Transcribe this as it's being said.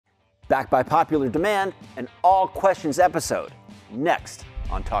back by popular demand, an all questions episode. Next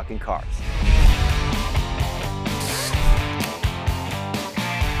on Talking Cars.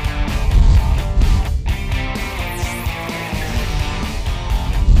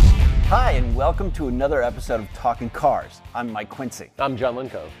 Hi, and welcome to another episode of Talking Cars. I'm Mike Quincy. I'm John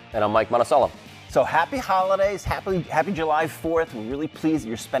Linco. And I'm Mike Monticello. So happy holidays, happy July 4th. We're really pleased that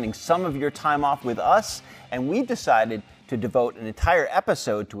you're spending some of your time off with us, and we've decided to devote an entire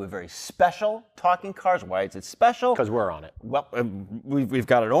episode to a very special Talking Cars. Why is it special? Because we're on it. Well, we've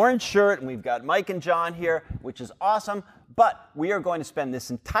got an orange shirt, and we've got Mike and John here, which is awesome, but we are going to spend this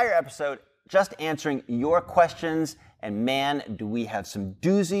entire episode just answering your questions. And man, do we have some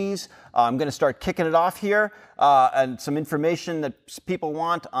doozies. I'm going to start kicking it off here, and some information that people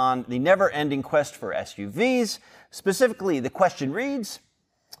want on the never-ending quest for SUVs. Specifically, the question reads,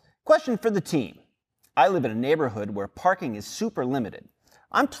 question for the team. I live in a neighborhood where parking is super limited.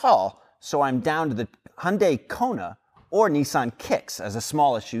 I'm tall, so I'm down to the Hyundai Kona or Nissan Kicks as a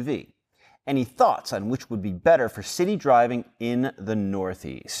small SUV. Any thoughts on which would be better for city driving in the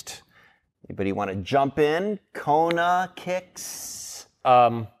Northeast? Anybody want to jump in? Kona, Kicks?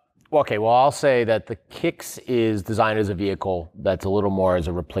 Okay, well, I'll say that the Kicks is designed as a vehicle that's a little more as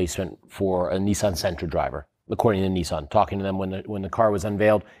a replacement for a Nissan Sentra driver, according to Nissan. Talking to them when the car was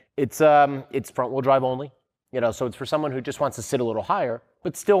unveiled, it's front-wheel drive only, so it's for someone who just wants to sit a little higher,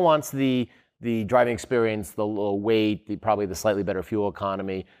 but still wants the driving experience, the low weight, probably the slightly better fuel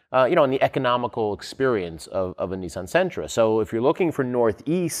economy, and the economical experience of a Nissan Sentra. So if you're looking for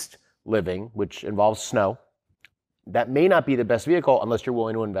Northeast living, which involves snow, that may not be the best vehicle unless you're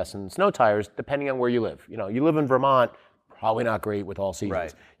willing to invest in snow tires, depending on where you live. You live in Vermont, probably not great with all seasons.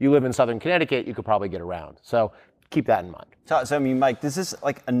 Right. You live in Southern Connecticut, you could probably get around. So keep that in mind. So I mean, Mike, this is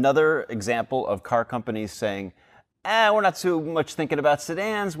like another example of car companies saying, we're not so much thinking about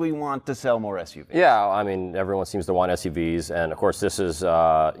sedans, we want to sell more SUVs. Yeah, I mean, everyone seems to want SUVs, and of course, this is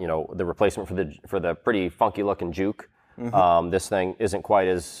the replacement for the pretty funky looking Juke. Mm-hmm. This thing isn't quite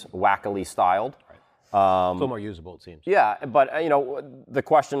as wackily styled. A little more usable, it seems. Yeah, but the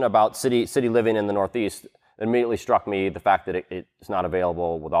question about city living in the Northeast immediately struck me the fact that it's not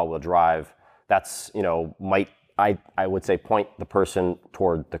available with all-wheel drive. That's might I would say point the person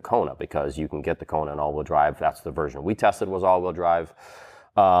toward the Kona, because you can get the Kona in all-wheel drive. That's the version we tested was all-wheel drive,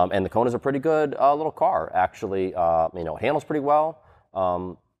 and the Kona's a pretty good little car actually. It handles pretty well.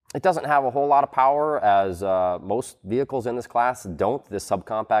 It doesn't have a whole lot of power, as most vehicles in this class don't, this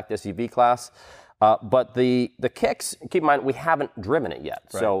subcompact SUV class. But the Kicks, keep in mind, we haven't driven it yet.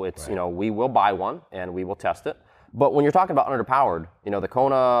 Right, so it's, we will buy one and we will test it. But when you're talking about underpowered, the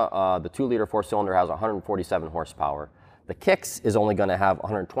Kona, the 2-liter 4-cylinder has 147 horsepower. The Kicks is only going to have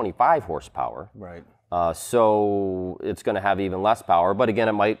 125 horsepower. Right. So it's going to have even less power, but again,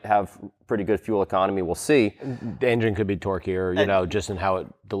 it might have pretty good fuel economy. We'll see. The engine could be torquier, just in how it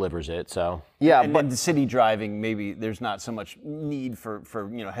delivers it. So yeah, but the city driving, maybe there's not so much need for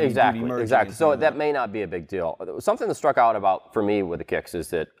heavy duty merging. Exactly. So that may not be a big deal. Something that struck out about for me with the Kicks is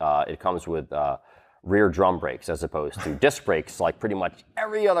that it comes with rear drum brakes as opposed to disc brakes, like pretty much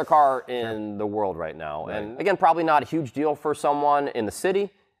every other car in the world right now. Right. And again, probably not a huge deal for someone in the city.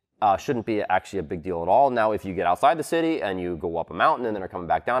 Shouldn't be actually a big deal at all. Now, if you get outside the city and you go up a mountain and then are coming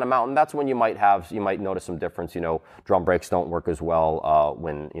back down a mountain, that's when you might notice some difference. Drum brakes don't work as well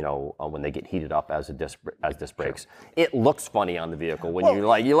when they get heated up as disc brakes. Sure. It looks funny on the vehicle when you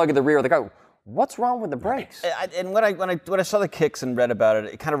look at the rear of the car. What's wrong with the brakes? And when I saw the Kicks and read about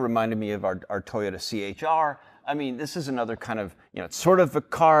it, it kind of reminded me of our Toyota CHR. I mean, this is another kind of, it's sort of a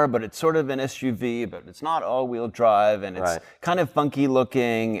car, but it's sort of an SUV, but it's not all-wheel drive, and it's kind of funky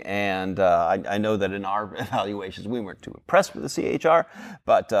looking, and I know that in our evaluations, we weren't too impressed with the CHR,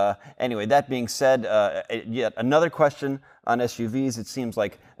 but anyway, that being said, yet another question on SUVs. It seems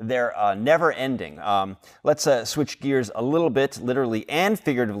like they're never ending. Let's switch gears a little bit, literally and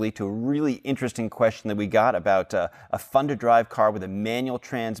figuratively, to a really interesting question that we got about a fun-to-drive car with a manual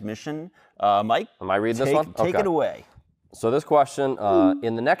transmission. Mike? Am I reading this one? Take it away. So this question,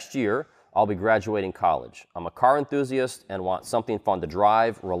 in the next year, I'll be graduating college. I'm a car enthusiast and want something fun to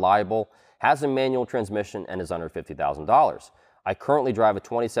drive, reliable, has a manual transmission, and is under $50,000. I currently drive a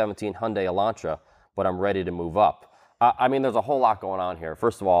 2017 Hyundai Elantra, but I'm ready to move up. There's a whole lot going on here.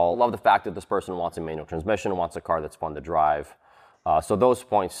 First of all, I love the fact that this person wants a manual transmission, wants a car that's fun to drive. So those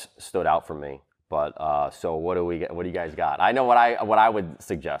points stood out for me. But so what do you guys got? I know what I would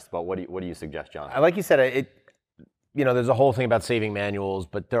suggest, but what do you suggest, John? Like you said, there's a whole thing about saving manuals,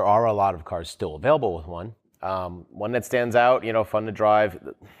 but there are a lot of cars still available with one. One that stands out, fun to drive.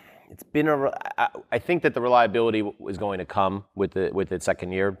 It's been I think that the reliability is going to come with its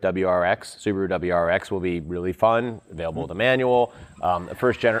second year. Subaru WRX will be really fun, available with a manual. The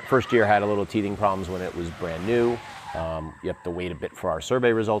first year had a little teething problems when it was brand new. You have to wait a bit for our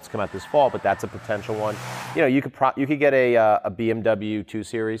survey results to come out this fall, but that's a potential one. You know, you could get a BMW 2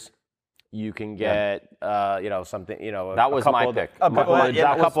 Series. You can get something, that was my pick. A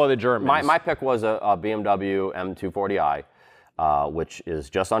couple of the Germans. My pick was a BMW M240i. Which is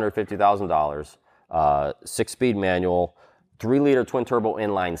just under $50,000, 6-speed manual, 3-liter twin-turbo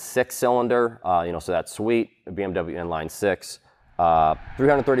inline 6-cylinder, so that's sweet, BMW inline 6,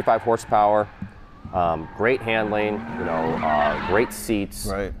 335 horsepower, great handling, great seats,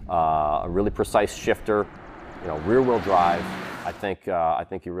 right. A really precise shifter, rear-wheel drive. I think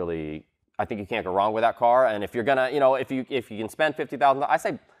you can't go wrong with that car. And if you're gonna, if you can spend $50,000, I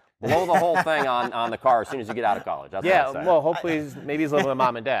say, blow the whole thing on the car as soon as you get out of college. That's what I'm saying. Well, hopefully maybe he's living with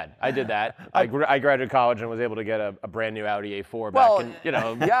mom and dad. I did that. I graduated college and was able to get a brand new Audi A4 back in,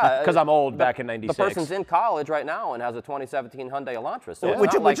 because I'm old, back in '96. The person's in college right now and has a 2017 Hyundai Elantra. So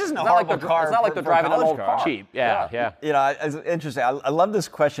which isn't a horrible car. It's not like they're driving an old car. Cheap, yeah. It's interesting. I love this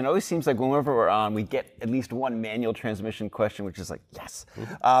question. It always seems like whenever we're on, we get at least one manual transmission question, which is like, yes.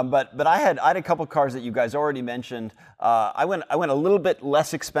 But I had a couple cars that you guys already mentioned. I went a little bit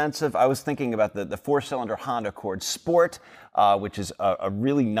less expensive. I was thinking about the 4-cylinder Honda Accord Sport, which is a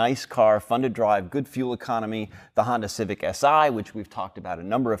really nice car, fun to drive, good fuel economy. The Honda Civic Si, which we've talked about a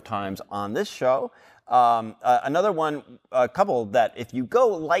number of times on this show. Another one, a couple that if you go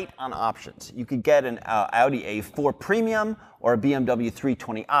light on options, you could get an Audi A4 Premium or a BMW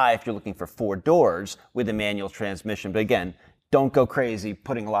 320i if you're looking for 4 doors with a manual transmission. But again, don't go crazy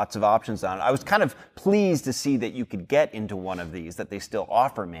putting lots of options on it. I was kind of pleased to see that you could get into one of these, that they still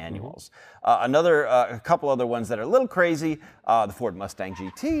offer manuals. A couple other ones that are a little crazy, the Ford Mustang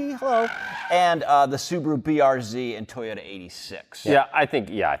GT, hello, and the Subaru BRZ and Toyota 86. Yeah, I think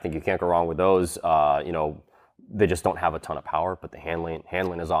you can't go wrong with those. They just don't have a ton of power, but the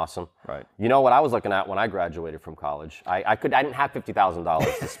handling is awesome. Right. You know what I was looking at when I graduated from college? I didn't have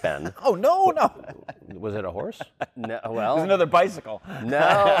 $50,000 to spend. Oh no! Was it a horse? No, It was another bicycle. No.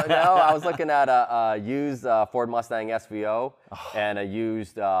 I was looking at a used Ford Mustang SVO and a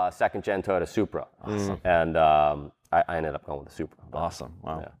used second-gen Toyota Supra. Awesome. And I ended up going with the Supra. Awesome.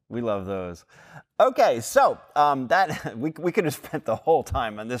 Wow. Yeah. We love those. Okay, so that we could have spent the whole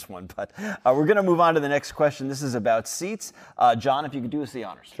time on this one, but we're going to move on to the next question. This is about seats. John, if you could do us the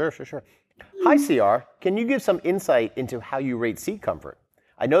honors. Sure. Hi, CR. Can you give some insight into how you rate seat comfort?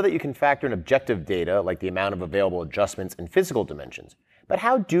 I know that you can factor in objective data like the amount of available adjustments and physical dimensions, but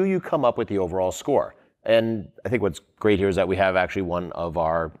how do you come up with the overall score? And I think what's great here is that we have actually one of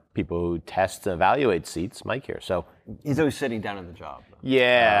our people who tests and evaluates seats, Mike here. So he's always sitting down at the job.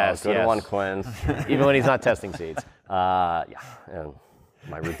 Yes, good one, Quinn. Even when he's not testing seats. And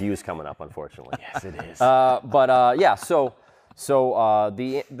my review's coming up, unfortunately. Yes, it is. So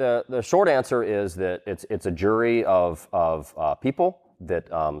the short answer is that it's a jury of people that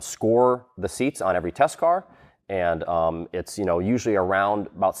score the seats on every test car, and it's usually around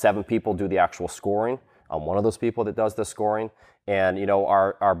about 7 people do the actual scoring. I'm one of those people that does the scoring, and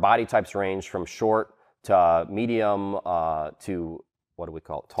our body types range from short to medium to what do we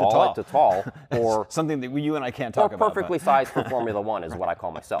call it? Tall, or something that you and I can't talk about. Or perfectly sized for Formula One is what I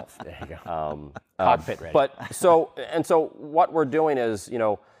call myself. There you go. Cockpit ready. But so what we're doing is,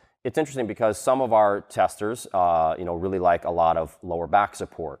 it's interesting because some of our testers, really like a lot of lower back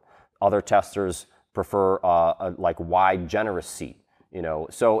support. Other testers prefer a wide, generous seat.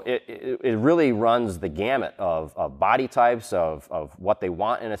 So it really runs the gamut of body types, of what they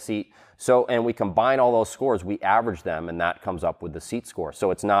want in a seat. So, and we combine all those scores, we average them, and that comes up with the seat score. So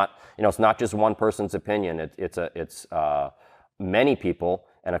it's not just one person's opinion. It's many people.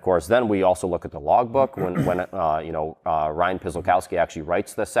 And of course, then we also look at the logbook when Ryan Pizlkowski actually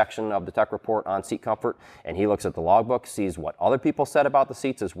writes the section of the tech report on seat comfort, and he looks at the logbook, sees what other people said about the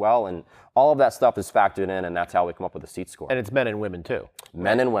seats as well, and all of that stuff is factored in, and that's how we come up with the seat score. And it's men and women too.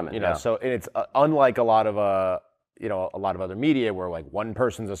 Men and women, So it's unlike a lot of other media where like one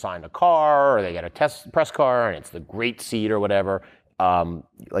person's assigned a car or they get a press car and it's the great seat or whatever.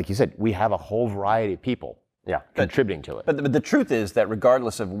 Like you said, we have a whole variety of people. Contributing to it. But the truth is that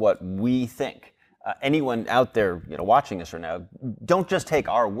regardless of what we think, anyone out there watching us right now, don't just take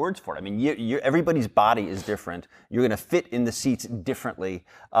our words for it. I mean, everybody's body is different. You're going to fit in the seats differently.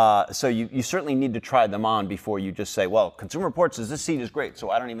 So you certainly need to try them on before you just say, well, Consumer Reports says this seat is great, so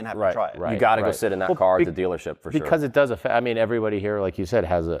I don't even have to try it. Right. You got to go sit in that car at the dealership for sure. Because it does affect. I mean, everybody here, like you said,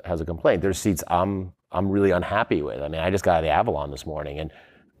 has a complaint. There's seats I'm really unhappy with. I mean, I just got out of the Avalon this morning, and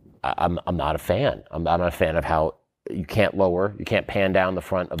I'm not a fan. I'm not a fan of how you can't pan down the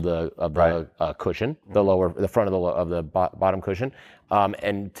front of the cushion, the front of the bottom cushion,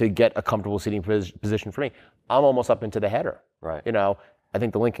 and to get a comfortable seating position for me, I'm almost up into the header. Right. You know, I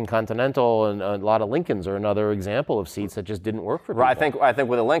think the Lincoln Continental and a lot of Lincolns are another example of seats that just didn't work for people. Right. I think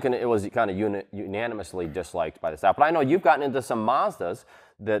with a Lincoln, it was kind of unanimously disliked by the staff. But I know you've gotten into some Mazdas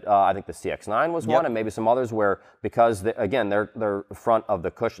that I think the CX-9 was one, and maybe some others where because their front of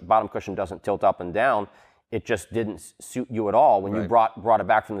the bottom cushion doesn't tilt up and down. It just didn't suit you at all. When you brought it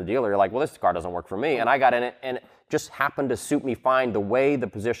back from the dealer, you're like, well, this car doesn't work for me. And I got in it, and it just happened to suit me fine. The way the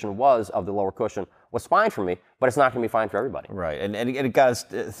position was of the lower cushion was fine for me, but it's not going to be fine for everybody. Right, and it got us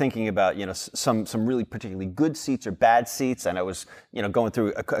thinking about some really particularly good seats or bad seats. And I was going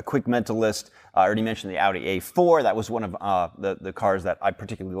through a quick mental list. I already mentioned the Audi A4. That was one of the cars that I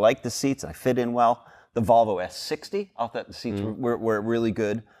particularly liked the seats and I fit in well. The Volvo S60. I thought the seats were really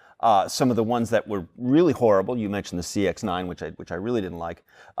good. Some of the ones that were really horrible, you mentioned the CX-9, which I really didn't like.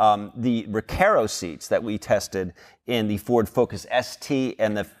 The Recaro seats that we tested in the Ford Focus ST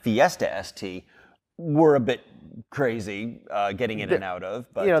and the Fiesta ST were a bit crazy getting in and out of.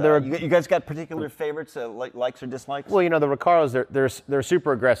 But you guys got particular favorites, likes or dislikes? Well, the Recaros, they're a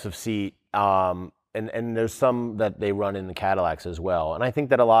super aggressive seat, and there's some that they run in the Cadillacs as well. And I think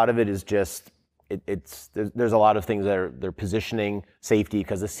that a lot of it is just there's a lot of things that are they're positioning, safety,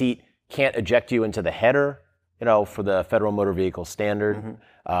 because the seat can't eject you into the header, for the Federal Motor Vehicle Standard.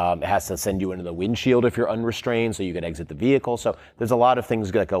 It has to send you into the windshield if you're unrestrained, so you can exit the vehicle. So there's a lot of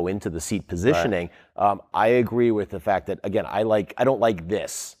things that go into the seat positioning. Right. I agree with the fact that, again, I don't like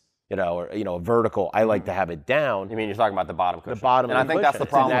this. A vertical. I like to have it down. You mean you're talking about the bottom cushion? The bottom. And I think that's the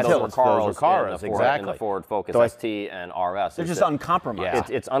problem with those Recaros exactly. in the Ford Focus ST and RS. They're just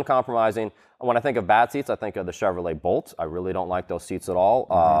uncompromising. It's uncompromising. When I think of bad seats, I think of the Chevrolet Bolt. I really don't like those seats at all.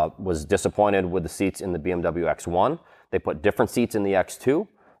 Was disappointed with the seats in the BMW X1. They put different seats in the X2,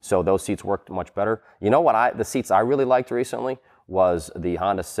 so those seats worked much better. You know what? The seats I really liked recently was the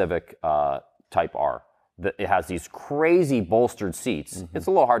Honda Civic Type R. It has these crazy bolstered seats. It's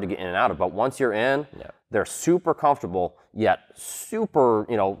a little hard to get in and out of, but once you're in, they're super comfortable, yet super,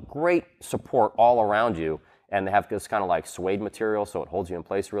 great support all around you. And they have this kind of like suede material, so it holds you in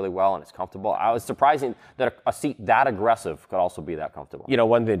place really well and it's comfortable. I was surprising that a seat that aggressive could also be that comfortable.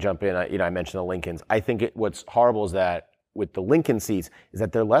 One thing to jump in, I mentioned the Lincolns. I think what's horrible is that with the Lincoln seats is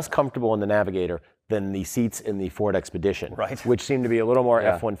that they're less comfortable in the Navigator than the seats in the Ford Expedition, which seem to be a little more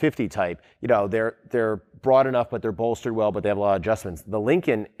F-150 type. They're broad enough, but they're bolstered well, but they have a lot of adjustments. The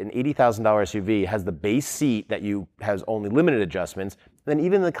Lincoln, an $80,000 SUV, has the base seat that has only limited adjustments. Then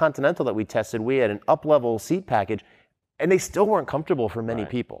even the Continental that we tested, we had an up-level seat package, and they still weren't comfortable for many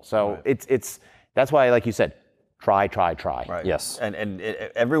people. So it's that's why, like you said, try. Right. Yes. And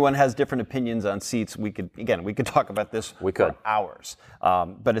everyone has different opinions on seats. We could talk about this for hours.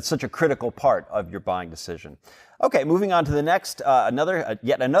 But it's such a critical part of your buying decision. Okay, moving on to the next,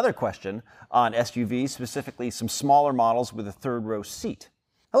 yet another question on SUVs, specifically some smaller models with a third row seat.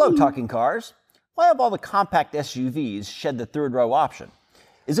 Hello, Talking Cars. Why have all the compact SUVs shed the third row option?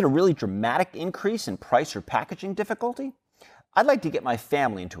 Is it a really dramatic increase in price or packaging difficulty? I'd like to get my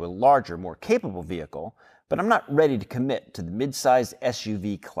family into a larger, more capable vehicle, but I'm not ready to commit to the mid-sized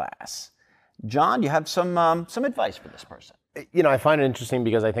SUV class. John, you have some advice for this person? I find it interesting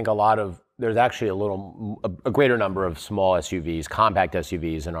because I think there's actually a greater number of small SUVs, compact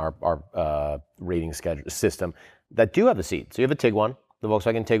SUVs in our rating system that do have the seat. So you have a Tiguan. The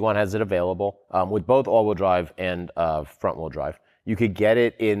Volkswagen Tiguan has it available with both all-wheel drive and front-wheel drive. You could get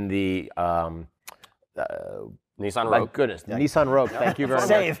it in the Nissan Rogue. My goodness, Nissan Rogue. Thank you very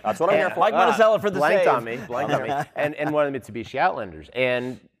much. That's what I'm here for. Mike Monticello for the blanked save. on me. And one of the Mitsubishi Outlanders.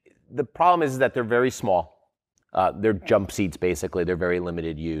 And the problem is that they're very small. They're jump seats, basically. They're very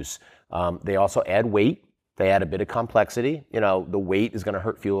limited use. They also add weight. They add a bit of complexity. The weight is going to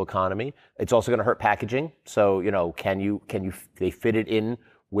hurt fuel economy. It's also going to hurt packaging. So, they fit it in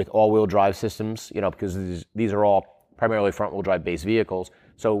with all-wheel drive systems, because these are all primarily front-wheel drive based vehicles.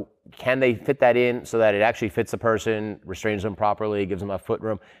 So can they fit that in so that it actually fits the person, restrains them properly, gives them enough foot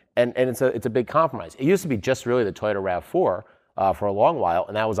room? And it's a big compromise. It used to be just really the Toyota RAV4 for a long while,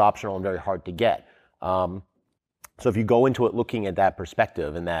 and that was optional and very hard to get. So if you go into it looking at that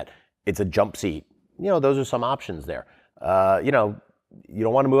perspective and that it's a jump seat, those are some options there. You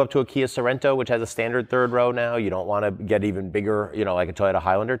don't want to move up to a Kia Sorento, which has a standard third row now. You don't want to get even bigger, like a Toyota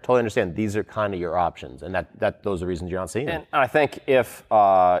Highlander. Totally understand. These are kind of your options, and those are the reasons you're not seeing them. And I think if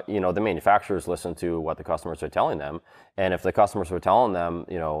the manufacturers listen to what the customers are telling them, and if the customers are telling them,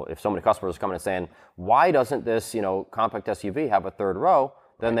 if so many customers are coming and saying, why doesn't this compact SUV have a third row?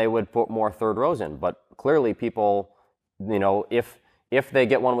 then they would put more third rows in. But clearly people, if they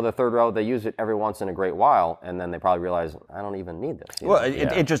get one with a third row, they use it every once in a great while, and then they probably realize, I don't even need this. Well,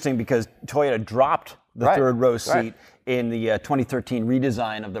 it's interesting because Toyota dropped the third row seat in the 2013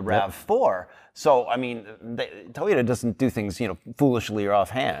 redesign of the RAV4. So, I mean, Toyota doesn't do things, foolishly or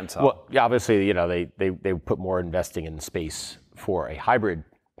offhand. So. Well, yeah, obviously, they put more investing in space for a hybrid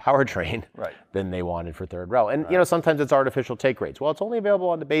powertrain than they wanted for third row. And, sometimes it's artificial take rates. Well, it's only available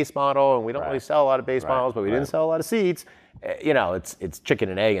on the base model, and we don't really sell a lot of base models, but we didn't sell a lot of seats. It's chicken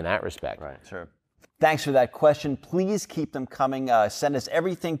and egg in that respect. Right, sure. Thanks for that question. Please keep them coming. Send us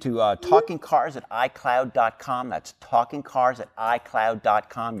everything to talkingcars@icloud.com. That's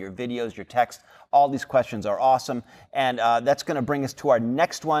talkingcars@icloud.com. Your videos, your text, all these questions are awesome. And that's going to bring us to our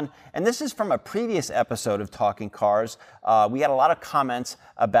next one. And this is from a previous episode of Talking Cars. We had a lot of comments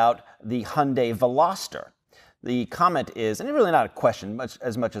about the Hyundai Veloster. The comment is, and it's really not a question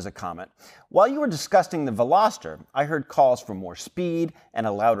as much as a comment. While you were discussing the Veloster, I heard calls for more speed and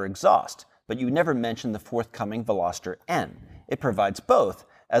a louder exhaust, but you never mentioned the forthcoming Veloster N. It provides both,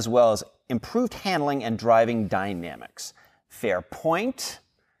 as well as improved handling and driving dynamics. Fair point.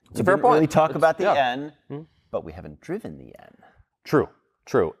 It's a fair point. Really talk about the N, but we haven't driven the N. True.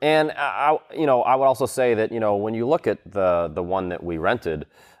 And I would also say that when you look at the one that we rented,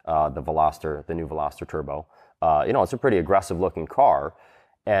 the Veloster, the new Veloster Turbo, it's a pretty aggressive looking car.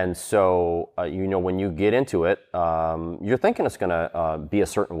 And so, when you get into it, you're thinking it's going to be a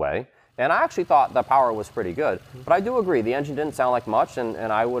certain way. And I actually thought the power was pretty good. But I do agree, the engine didn't sound like much, and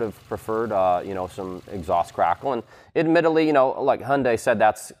I would have preferred, some exhaust crackle. And admittedly, like Hyundai said,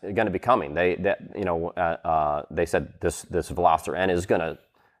 that's going to be coming. They said this Veloster N is going to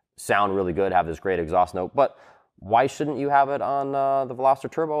sound really good, have this great exhaust note. But why shouldn't you have it on the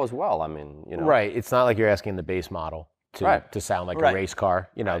Veloster Turbo as well? I mean, Right. It's not like you're asking the base model to sound like a race car.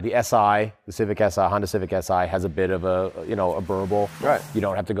 The SI, the Civic Si, Honda Civic Si has a bit of a burble. Right. You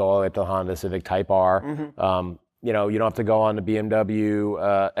don't have to go all the way up to the Honda Civic Type R. You don't have to go on the BMW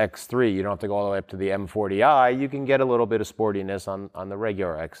X3. You don't have to go all the way up to the M40i. You can get a little bit of sportiness on the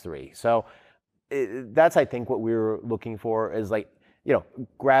regular X3. So that's, I think, what we were looking for is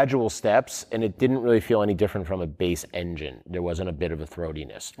gradual steps, and it didn't really feel any different from a base engine. There wasn't a bit of a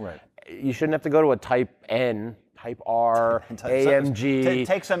throatiness. Right. You shouldn't have to go to a Type N, Type R, AMG,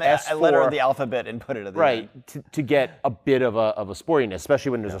 Take some S4, letter of the alphabet and put it at the end. to get a bit of a sportiness,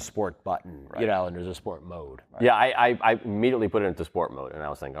 especially when there's a sport button, and there's a sport mode. Right? Yeah, I immediately put it into sport mode, and I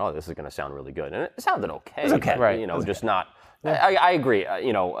was thinking, oh, this is going to sound really good, and it sounded okay. It's okay, right? Just not. I agree.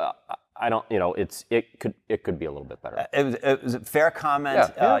 I don't. It could be a little bit better. It was a fair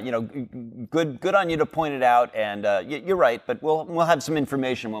comment. Good on you to point it out. And you're right. But we'll have some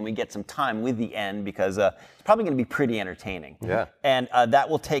information when we get some time with the N, because it's probably going to be pretty entertaining. Yeah. And that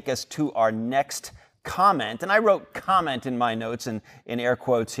will take us to our next comment. And I wrote comment in my notes in air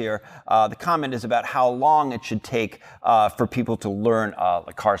quotes here. The comment is about how long it should take for people to learn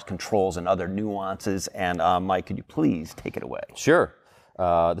the car's controls and other nuances. And Mike, could you please take it away? Sure.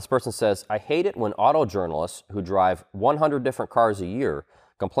 This person says, I hate it when auto journalists who drive 100 different cars a year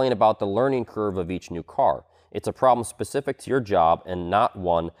complain about the learning curve of each new car. It's a problem specific to your job and not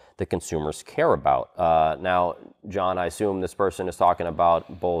one that consumers care about. Now, John, I assume this person is talking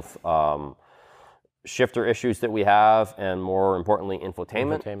about both shifter issues that we have and, more importantly,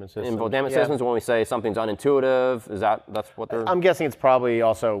 infotainment systems. Infotainment systems, when we say something's unintuitive, that's what they're... I'm guessing it's probably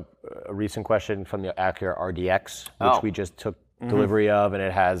also a recent question from the Acura RDX, which we just took delivery of, and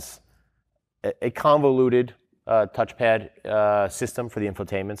it has a convoluted touchpad system for the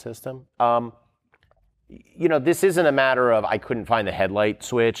infotainment system. This isn't a matter of I couldn't find the headlight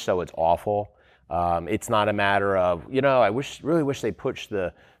switch, so it's awful. It's not a matter of I really wish they pushed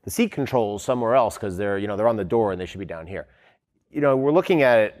the seat controls somewhere else because they're on the door and they should be down here. We're looking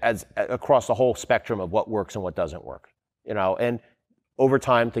at it as across the whole spectrum of what works and what doesn't work. And over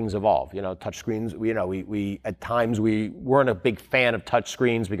time, things evolve. Touch screens. We at times we weren't a big fan of touch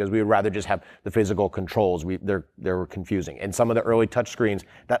screens because we would rather just have the physical controls. They were confusing. And some of the early touch screens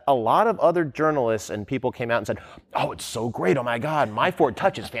that a lot of other journalists and people came out and said, "Oh, it's so great! Oh my God, my Ford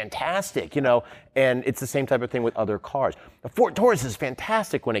Touch is fantastic!" And it's the same type of thing with other cars. The Ford Taurus is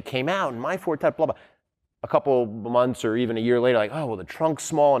fantastic when it came out, and my Ford Touch, blah blah. A couple months or even a year later, like, oh well, the trunk's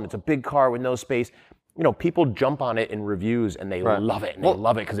small and it's a big car with no space. People jump on it in reviews and they love it, and they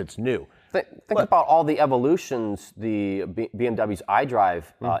love it because it's new. Think about all the evolutions the BMW's iDrive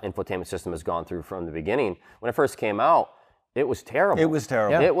infotainment system has gone through from the beginning. When it first came out, it was terrible. It was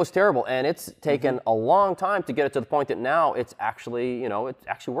terrible. It was terrible, and it's taken a long time to get it to the point that now it's actually, it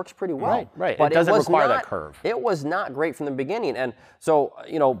actually works pretty well. Right. But it doesn't was require not, that curve. It was not great from the beginning, and so,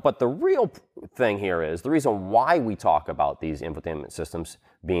 but the real thing here is the reason why we talk about these infotainment systems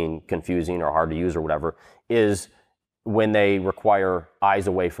being confusing or hard to use or whatever is when they require eyes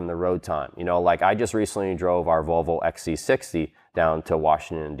away from the road time. Like I just recently drove our Volvo XC60 down to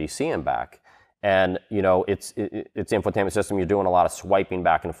Washington, D.C. and back. And, it's infotainment system. You're doing a lot of swiping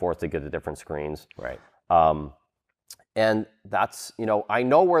back and forth to get the different screens. Right. And that's, I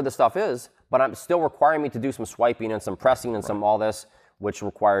know where the stuff is, but I'm still requiring me to do some swiping and some pressing and some all this, which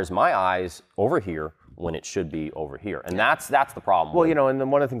requires my eyes over here when it should be over here. And that's the problem. Well, and then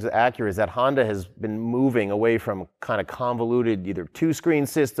one of the things that's accurate is that Honda has been moving away from kind of convoluted either two-screen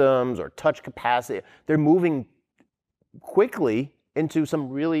systems or touch capacity. They're moving quickly into some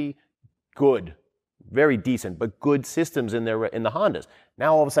really good, very decent, but good systems in the Hondas.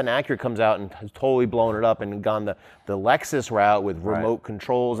 Now all of a sudden Acura comes out and has totally blown it up and gone the Lexus route with remote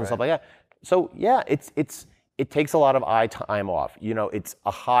controls and stuff like that. So yeah, it takes a lot of eye time off. It's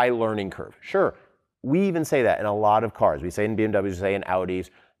a high learning curve. Sure, we even say that in a lot of cars. We say in BMWs, we say in Audis.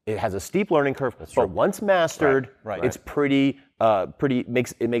 It has a steep learning curve, but once mastered, it's pretty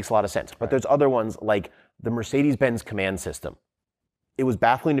makes a lot of sense. But there's other ones like the Mercedes-Benz command system. It was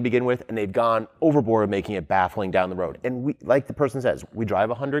baffling to begin with, and they've gone overboard making it baffling down the road. And we, like the person says, we drive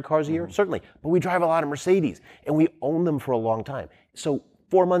 100 cars a year, certainly, but we drive a lot of Mercedes, and we own them for a long time. So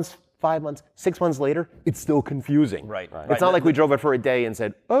 4 months, 5 months, 6 months later, it's still confusing. Right. It's not like we drove it for a day and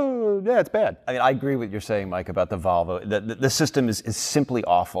said, oh, yeah, it's bad. I mean, I agree with what you're saying, Mike, about the Volvo. The system is simply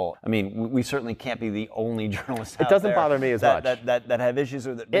awful. I mean, we certainly can't be the only journalists out there. It doesn't bother me as much. That have issues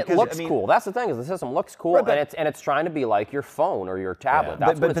with it. It looks cool. That's the thing, is the system looks cool, and it's trying to be like your phone or your tablet.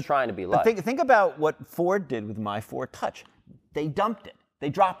 That's what it's trying to be like. Think about what Ford did with my Ford Touch. They dumped it.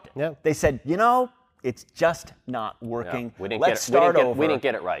 They dropped it. Yeah. They said, it's just not working. Yeah. Let's start over. We didn't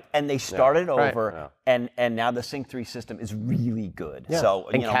get it right. And they started over, and now the Sync 3 system is really good. Yeah. So,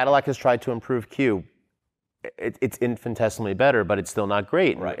 Cadillac has tried to improve Q. It's infinitesimally better, but it's still not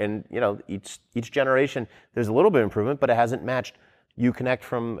great. Right. And each generation, there's a little bit of improvement, but it hasn't matched Uconnect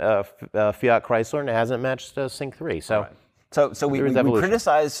from Fiat Chrysler, and it hasn't matched Sync 3. So. Right. So we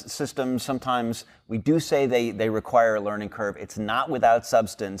criticize systems sometimes. We do say they require a learning curve. It's not without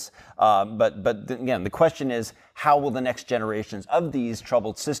substance. But again, the question is, how will the next generations of these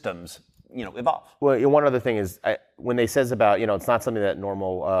troubled systems, evolve? Well, one other thing is when they says about it's not something that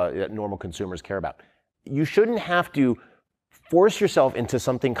normal consumers care about. You shouldn't have to force yourself into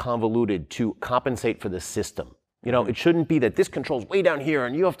something convoluted to compensate for the system. It shouldn't be that this control's way down here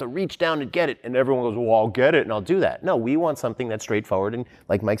and you have to reach down to get it, and everyone goes, well, I'll get it and I'll do that. No, we want something that's straightforward and,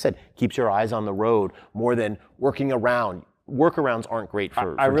 like Mike said, keeps your eyes on the road more than working around. Workarounds aren't great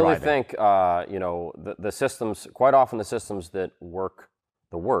for I really driving. think, the systems, quite often the systems that work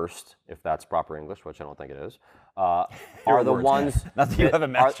the worst, if that's proper English, which I don't think it is, are the ones Not that you have a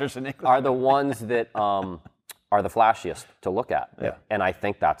master's in English. are the ones that are the flashiest to look at. Yeah. And I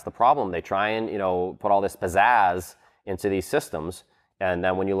think that's the problem. They try and, put all this pizzazz into these systems. And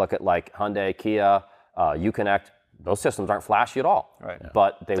then when you look at like Hyundai, Kia, Uconnect, those systems aren't flashy at all. Right.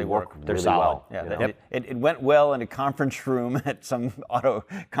 But they work They're really solid. well. Yeah, it went well in a conference room at some auto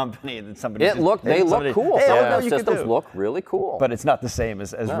company that somebody. They look cool. Hey, Some no, of those you could systems do. look really cool. But it's not the same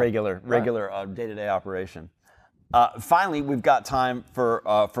as regular day-to-day operation. Finally, we've got time for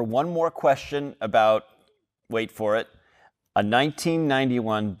one more question about, wait for it, a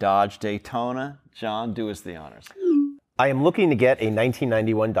 1991 Dodge Daytona. John, do us the honors. I am looking to get a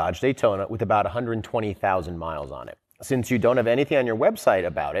 1991 Dodge Daytona with about 120,000 miles on it. Since you don't have anything on your website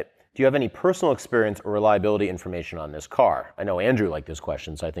about it, do you have any personal experience or reliability information on this car? I know Andrew liked this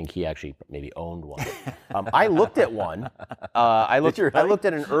question, so I think he actually maybe owned one. I looked at one. I looked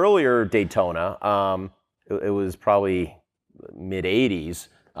at an earlier Daytona. It was probably mid-'80s.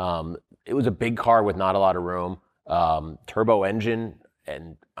 It was a big car with not a lot of room, turbo engine,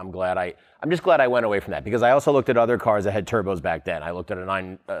 and I'm just glad I went away from that, because I also looked at other cars that had turbos back then. I looked at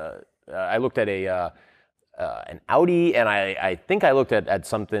an Audi, and I think I looked at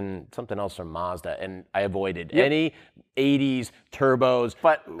something else from Mazda, and I avoided any 80s turbos,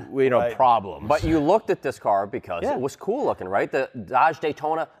 problems. But you looked at this car because it was cool looking, right? The Dodge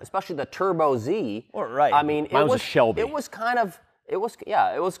Daytona, especially the Turbo Z. Right. I mean, Mine was a Shelby. It was kind of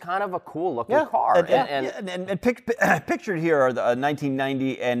a cool looking car. And pictured here are the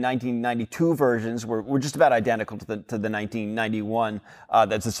 1990 and 1992 versions. Were just about identical to the 1991.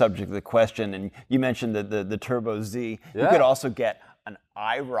 That's the subject of the question. And you mentioned the Turbo Z. You could also get an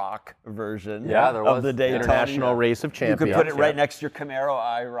IROC version Yeah, there of was. the Daytona. International Race of You Champions. could put it right next to your Camaro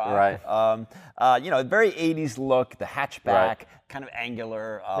IROC. Right. You know, very 80s look, the hatchback, Right. kind of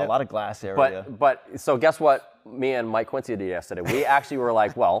angular, a lot of glass area. But so guess what me and Mike Quincy did yesterday? We actually were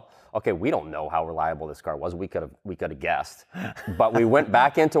like, well, okay, we don't know how reliable this car was. We could have guessed. But we went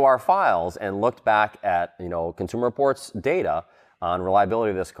back into our files and looked back at, you know, Consumer Reports data on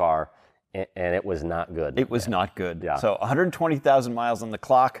reliability of this car, and it was not good. It was not good. Yeah. So 120,000 miles on the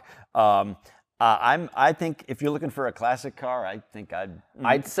clock. I think if you're looking for a classic car, I think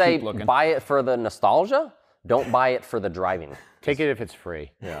I'd say keep looking. buy it for the nostalgia. Don't buy it for the driving. Take it if it's free.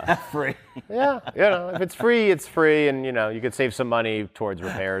 Yeah. free. Yeah, you know, if it's free, it's free, and you know, you could save some money towards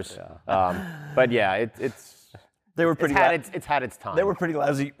repairs. But yeah, it's They were pretty. it's had its time. They were pretty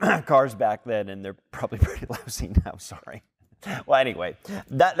lousy cars back then, and they're probably pretty lousy now. Sorry. Well, anyway,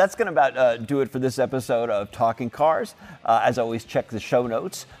 that's going to about do it for this episode of Talking Cars. As always, check the show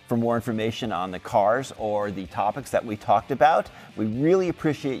notes for more information on the cars or the topics that we talked about. We really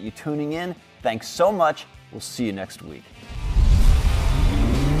appreciate you tuning in. Thanks so much. We'll see you next week.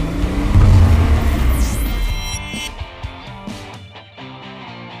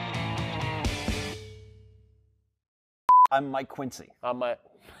 I'm Mike Quincy. I'm Jen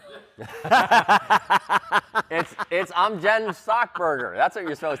Stockburger. That's what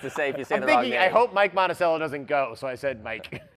you're supposed to say if you say I'm the wrong thinking, name. I hope Mike Monticello doesn't go, so I said Mike.